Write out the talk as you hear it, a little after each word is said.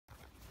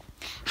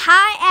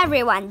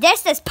everyone,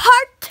 this is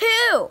part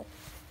 2.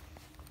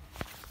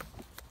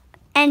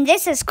 And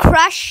this is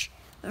Crush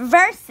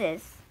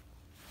versus.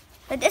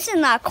 But this is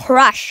not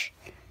Crush.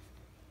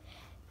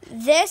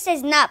 This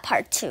is not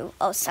part 2.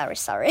 Oh, sorry.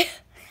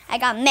 I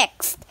got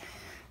mixed.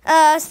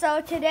 So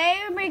today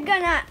we're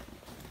gonna...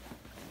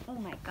 Oh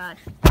my god.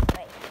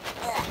 Wait.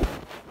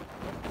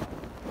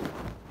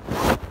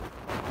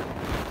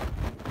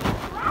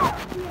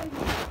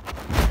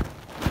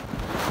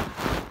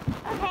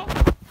 Okay.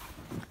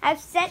 I've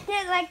set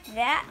it like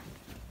that.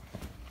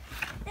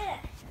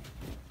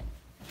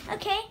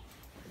 Okay.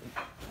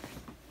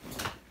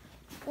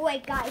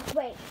 Wait, guys,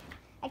 wait.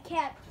 I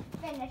can't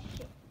finish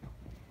it.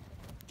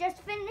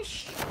 Just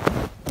finish.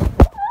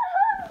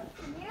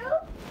 You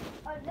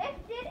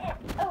lifted it.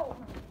 Oh.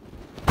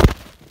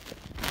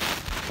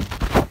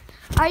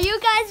 Are you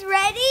guys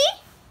ready?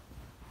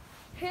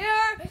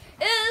 Here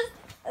is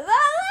the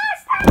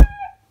last time.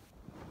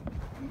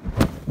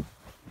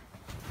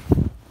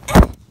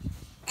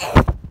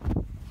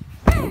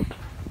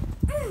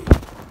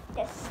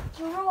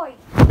 Destroy.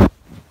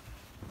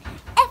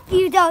 If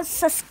you don't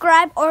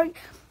subscribe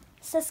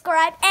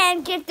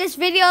and give this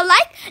video a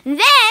like,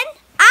 then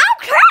I'll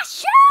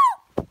crush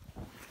you.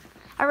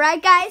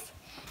 Alright, guys.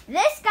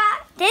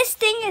 This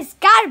thing has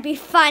got to be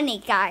funny,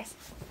 guys.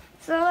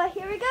 So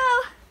here we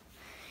go.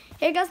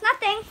 Here goes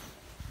nothing.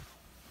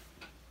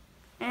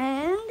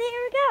 And there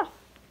we go.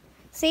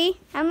 See,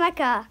 I'm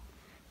like a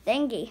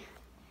thingy.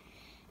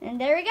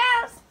 And there he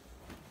goes.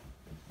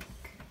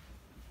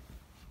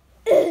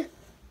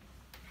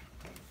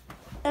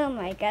 Oh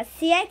my god.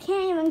 See, I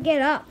can't even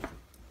get up.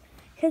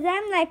 Because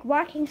I'm like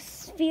walking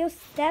few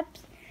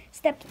steps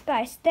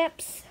by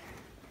steps.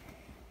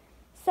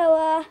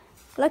 So,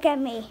 look at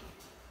me.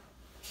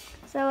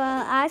 So,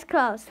 eyes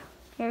closed.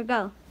 Here we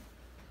go.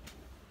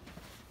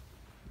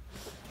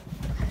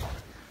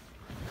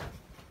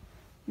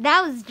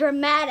 That was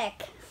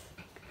dramatic.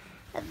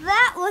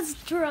 That was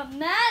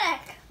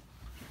dramatic.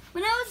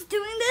 When I was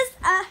doing this,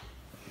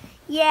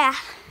 yeah.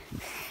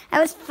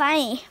 That was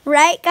funny.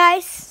 Right,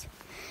 guys?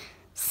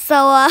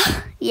 So,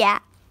 yeah.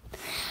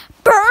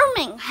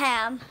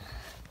 Birmingham.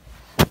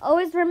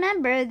 Always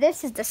remember,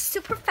 this is the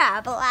Super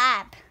Fab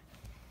Lab,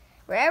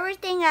 where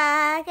everything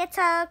gets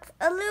a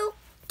little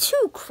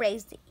too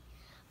crazy,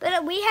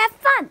 but we have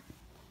fun.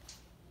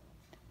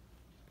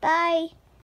 Bye.